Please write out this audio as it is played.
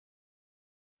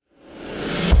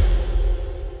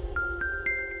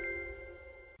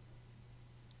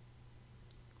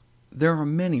There are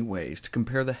many ways to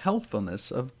compare the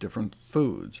healthfulness of different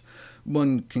foods.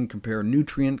 One can compare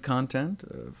nutrient content,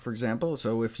 for example.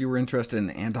 So if you were interested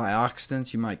in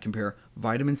antioxidants, you might compare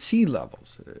vitamin C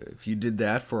levels. If you did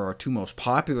that for our two most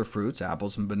popular fruits,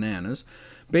 apples and bananas,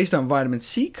 based on vitamin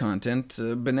C content,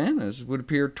 bananas would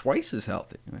appear twice as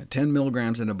healthy, 10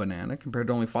 milligrams in a banana compared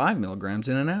to only 5 milligrams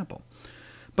in an apple.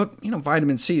 But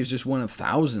vitamin C is just one of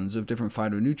thousands of different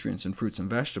phytonutrients in fruits and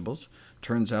vegetables.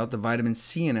 Turns out the vitamin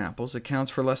C in apples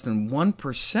accounts for less than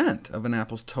 1% of an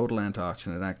apple's total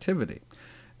antioxidant activity.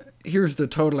 Here's the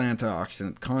total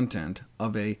antioxidant content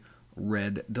of a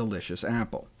red, delicious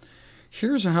apple.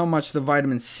 Here's how much the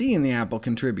vitamin C in the apple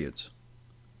contributes.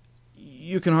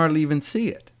 You can hardly even see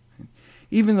it.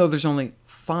 Even though there's only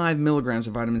 5 milligrams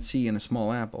of vitamin C in a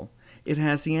small apple, it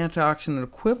has the antioxidant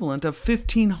equivalent of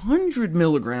 1,500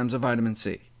 milligrams of vitamin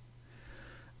C.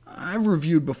 I've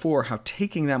reviewed before how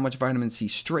taking that much vitamin C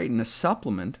straight in a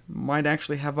supplement might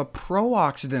actually have a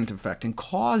pro-oxidant effect and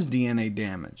cause DNA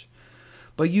damage.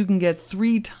 But you can get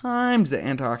 3 times the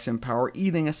antioxidant power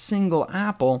eating a single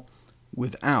apple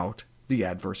without the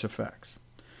adverse effects.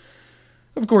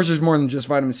 Of course, there's more than just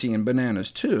vitamin C in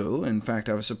bananas, too. In fact,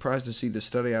 I was surprised to see the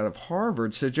study out of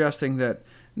Harvard suggesting that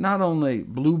not only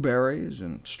blueberries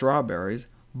and strawberries,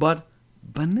 but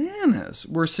bananas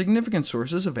were significant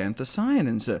sources of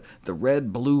anthocyanins, the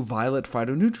red, blue, violet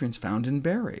phytonutrients found in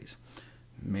berries.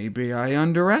 Maybe I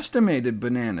underestimated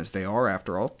bananas. They are,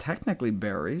 after all, technically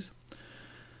berries.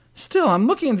 Still, I'm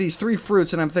looking at these 3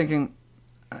 fruits and I'm thinking,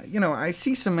 I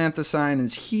see some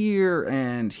anthocyanins here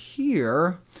and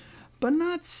here, but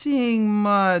not seeing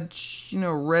much,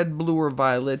 red, blue, or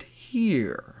violet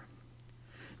here.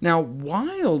 Now,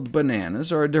 wild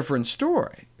bananas are a different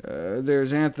story.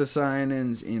 There's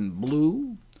anthocyanins in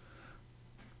blue,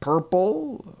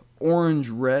 purple,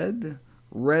 orange-red,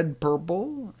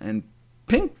 red-purple, and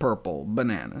pink-purple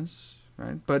bananas,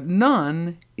 but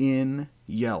none in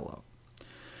yellow.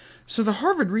 So the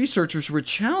Harvard researchers were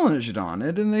challenged on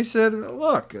it, and they said,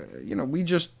 look, we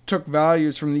just took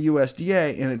values from the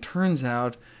USDA, and it turns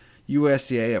out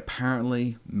USDA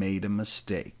apparently made a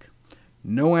mistake.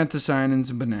 No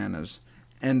anthocyanins in bananas,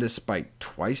 and despite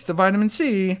twice the vitamin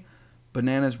C,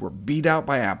 bananas were beat out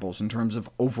by apples in terms of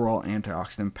overall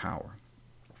antioxidant power.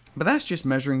 But that's just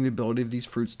measuring the ability of these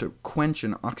fruits to quench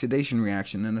an oxidation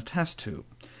reaction in a test tube.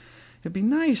 It'd be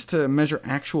nice to measure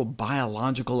actual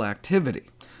biological activity.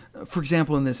 For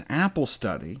example, in this apple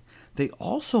study, they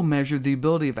also measured the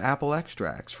ability of apple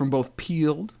extracts from both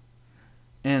peeled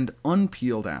and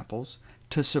unpeeled apples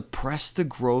to suppress the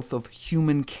growth of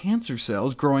human cancer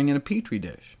cells growing in a petri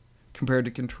dish, compared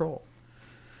to control.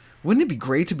 Wouldn't it be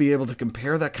great to be able to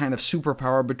compare that kind of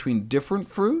superpower between different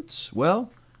fruits?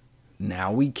 Well,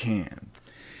 now we can.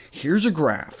 Here's a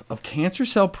graph of cancer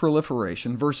cell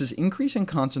proliferation versus increasing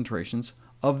concentrations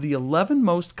of the 11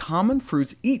 most common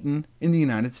fruits eaten in the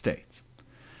United States.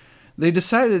 They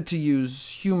decided to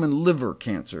use human liver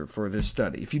cancer for this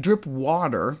study. If you drip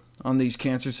water on these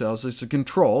cancer cells as a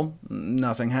control,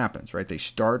 nothing happens. They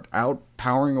start out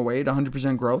powering away at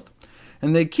 100% growth,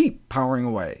 and they keep powering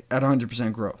away at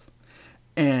 100% growth.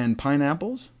 And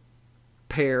pineapples,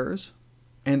 pears,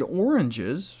 and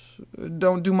oranges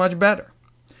don't do much better.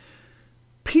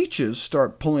 Peaches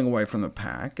start pulling away from the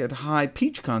pack. At high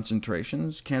peach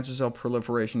concentrations, cancer cell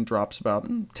proliferation drops about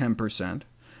 10%,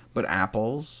 but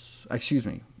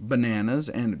bananas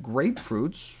and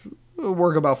grapefruits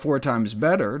work about 4 times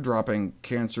better, dropping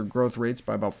cancer growth rates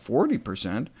by about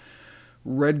 40%.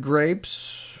 Red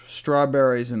grapes,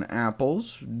 strawberries, and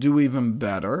apples do even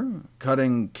better,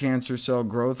 cutting cancer cell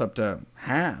growth up to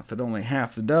half at only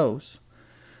half the dose.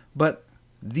 But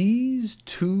these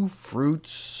 2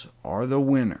 fruits are the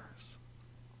winners,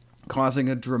 causing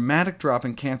a dramatic drop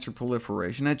in cancer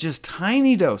proliferation at just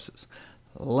tiny doses: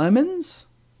 lemons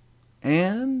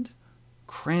and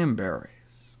cranberries.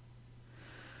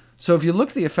 So if you look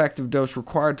at the effective dose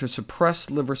required to suppress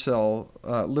liver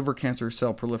cancer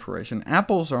cell proliferation,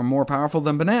 apples are more powerful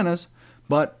than bananas,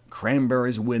 but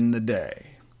cranberries win the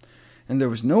day. And there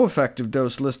was no effective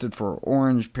dose listed for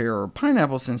orange, pear, or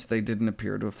pineapple, since they didn't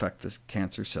appear to affect this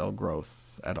cancer cell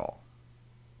growth at all.